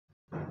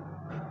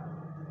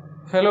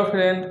Hello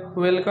friend,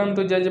 welcome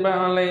to जज्बा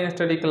online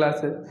study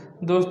classes.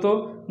 दोस्तों,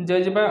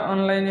 जज्बा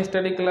ऑनलाइन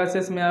स्टडी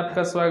क्लासेस में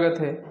आपका स्वागत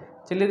है।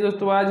 चलिए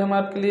दोस्तों, आज हम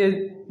आपके लिए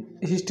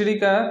हिस्ट्री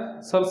का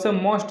सबसे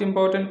मोस्ट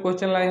इम्पॉर्टेंट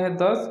क्वेश्चन लाए हैं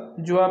 10,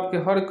 जो आपके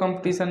हर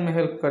कंपटीशन में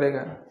हेल्प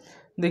करेगा।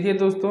 देखिए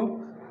दोस्तों,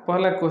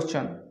 पहला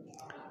क्वेश्चन,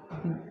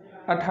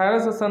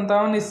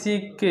 1857 ईस्वी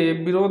के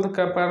विरोध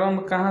का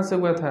प्रारंभ कहाँ से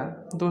हुआ था?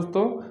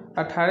 दोस्तों,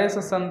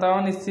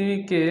 1857 ईस्वी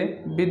के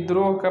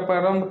विद्रोह का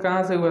प्रारंभ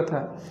कहाँ से हुआ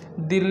था?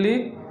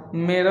 दिल्ली,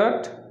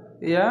 मेरठ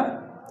या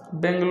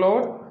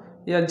बेंगलोर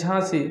या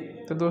झांसी?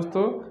 तो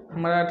दोस्तों,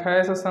 हमारा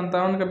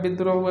 1857 का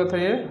विद्रोह हुआ था,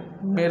 ये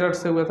मेरठ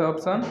से हुआ था।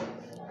 ऑप्शन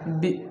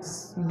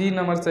बी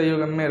नंबर सही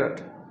होगा, मेरठ।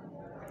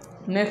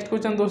 नेक्स्ट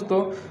क्वेश्चन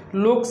दोस्तों,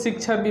 लोक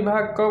शिक्षा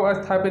विभाग कब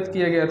स्थापित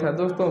किया गया था?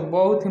 दोस्तों,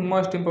 बहुत ही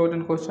मोस्ट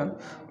इंपॉर्टेंट क्वेश्चन,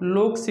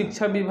 लोक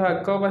शिक्षा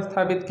विभाग कब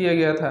स्थापित किया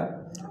गया था?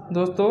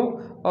 दोस्तों,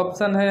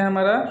 ऑप्शन है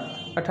हमारा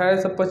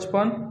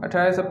 1855,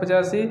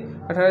 1885,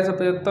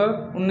 1875,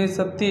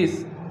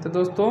 1930। तो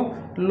दोस्तों,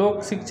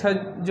 लोक शिक्षा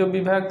जो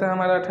विभाग था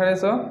हमारा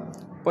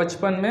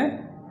 1855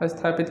 में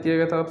स्थापित किया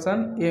गया था।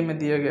 ऑप्शन ए में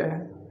दिया गया है।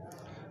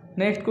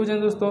 नेक्स्ट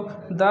क्वेश्चन दोस्तों,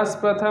 दास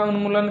प्रथा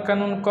उन्मूलन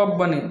कानून कब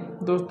बनी?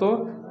 दोस्तों,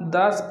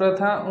 दास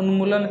प्रथा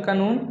उन्मूलन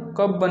कानून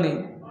कब बनी?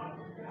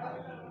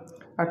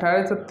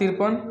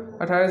 1853,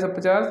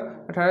 1850,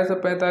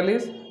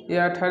 1845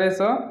 या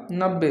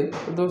 1890?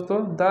 तो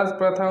दोस्तों, दास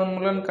प्रथा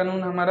उन्मूलन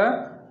कानून हमारा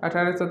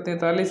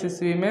 1843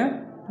 ईस्वी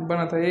में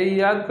बना था। ये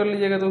याद कर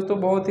लीजिएगा दोस्तों,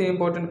 बहुत ही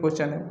इंपॉर्टेंट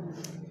क्वेश्चन है।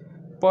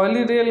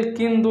 पहली रेल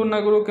किन दो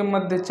नगरों के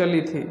मध्य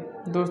चली थी?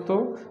 दोस्तों,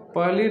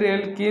 पहली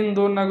रेल किन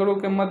दो नगरों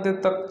के मध्य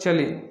तक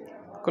चली?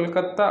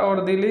 कोलकाता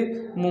और दिल्ली,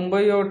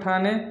 मुंबई और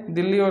ठाणे,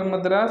 दिल्ली और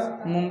मद्रास,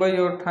 मुंबई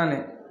और ठाणे?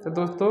 तो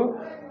दोस्तों,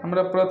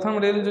 हमारा प्रथम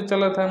रेल जो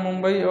चला था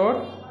मुंबई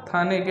और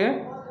ठाणे के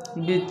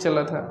बीच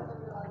चला था।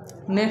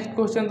 नेक्स्ट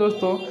क्वेश्चन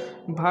दोस्तों,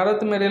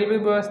 भारत में रेलवे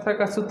व्यवस्था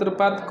का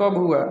सूत्रपात कब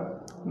हुआ?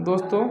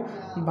 दोस्तों,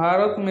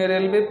 भारत में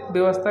रेलवे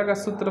व्यवस्था का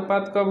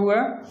सूत्रपात कब हुआ?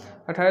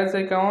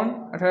 1851,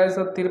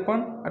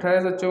 1853,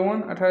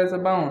 1854,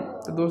 1852?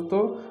 तो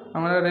दोस्तों,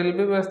 हमारा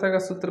रेलवे व्यवस्था का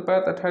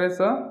सूत्रपात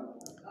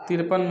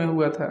 1853 में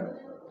हुआ था।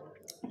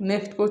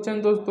 नेक्स्ट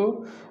क्वेश्चन दोस्तों,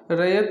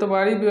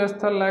 रैयतवाड़ी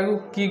व्यवस्था लागू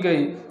की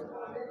गई?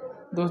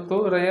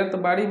 दोस्तों,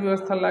 रैयतवाड़ी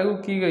व्यवस्था लागू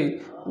की गई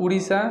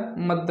उड़ीसा,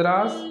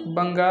 मद्रास,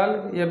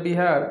 बंगाल या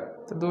बिहार?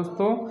 तो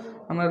दोस्तों,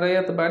 हमारा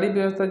रैयतवाड़ी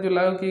व्यवस्था जो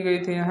लागू की गई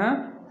थी यहाँ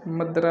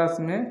मद्रास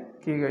में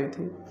की गई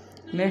थी।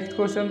 नेक्स्ट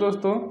क्वेश्चन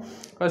दोस्तों,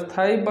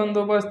 अस्थाई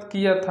बंदोबस्त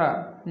किया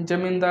था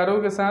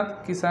जमींदारों के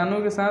साथ, किसानों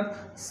के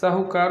साथ,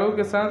 साहूकारों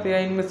के साथ या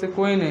इनमें से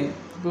कोई नहीं?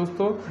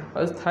 दोस्तों,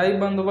 अस्थाई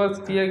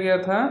बंदोबस्त किया गया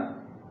था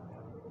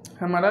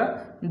हमारा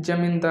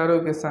जमींदारों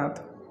के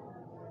साथ।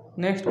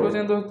 नेक्स्ट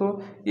क्वेश्चन दोस्तों,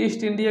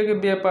 ईस्ट इंडिया के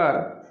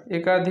व्यापार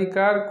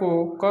एकाधिकार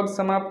को कब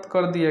समाप्त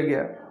कर दिया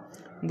गया?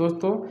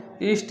 दोस्तों,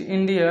 ईस्ट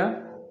इंडिया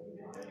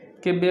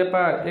के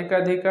व्यापार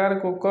एकाधिकार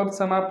को कब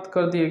समाप्त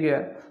कर दिया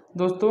गया?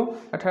 दोस्तों,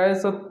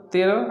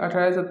 1813,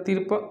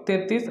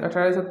 1833,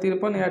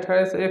 1853 या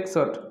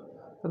 1861?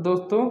 तो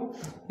दोस्तों,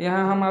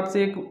 यहाँ हम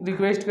आपसे एक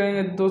रिक्वेस्ट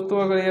करेंगे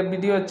दोस्तों, अगर यह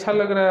वीडियो अच्छा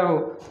लग रहा हो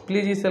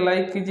प्लीज़ इसे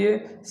लाइक कीजिए,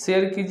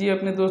 शेयर कीजिए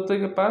अपने दोस्तों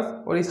के पास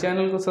और इस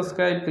चैनल को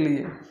सब्सक्राइब कर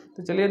लीजिए।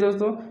 तो चलिए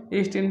दोस्तों,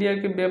 ईस्ट इंडिया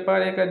के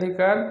व्यापार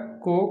एकाधिकार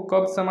को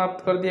कब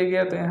समाप्त कर दिया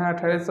गया? तो यहाँ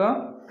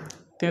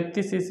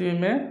 1833 ईस्वी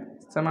में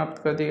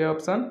समाप्त कर दिया गया।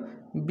 ऑप्शन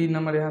बी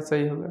नंबर यहाँ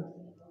सही होगा।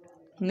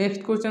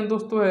 नेक्स्ट क्वेश्चन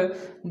दोस्तों है,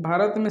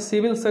 भारत में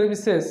सिविल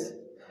सर्विसेज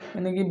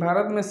यानी कि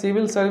भारत में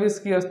सिविल सर्विस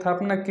की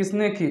स्थापना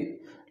किसने की?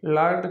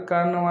 लॉर्ड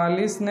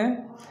कॉर्नवालिस ने,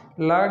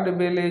 लॉर्ड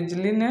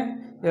वेलेस्ली ने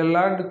या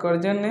लॉर्ड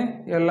कर्जन ने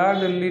या लॉर्ड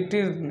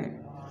लिटिल ने?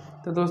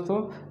 तो दोस्तों,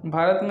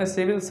 भारत में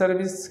सिविल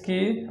सर्विस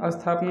की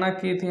स्थापना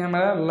की थी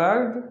हमारा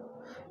लॉर्ड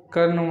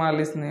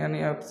कॉर्नवालिस ने,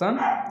 यानी ऑप्शन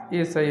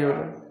ए सही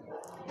होगा।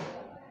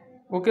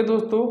 ओके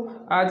दोस्तों,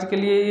 आज के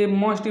लिए ये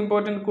मोस्ट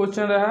इम्पॉर्टेंट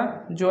क्वेश्चन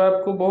रहा जो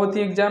आपको बहुत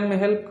ही एग्जाम में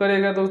हेल्प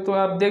करेगा। दोस्तों,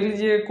 आप देख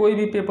लीजिए, कोई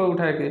भी पेपर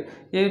उठा के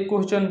ये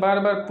क्वेश्चन बार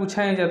बार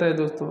पूछा ही जाता है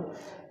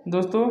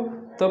दोस्तों।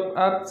 तब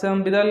आपसे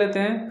हम विदा लेते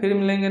हैं, फिर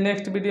मिलेंगे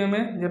नेक्स्ट वीडियो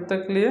में। जब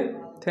तक के लिए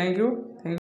थैंक यू।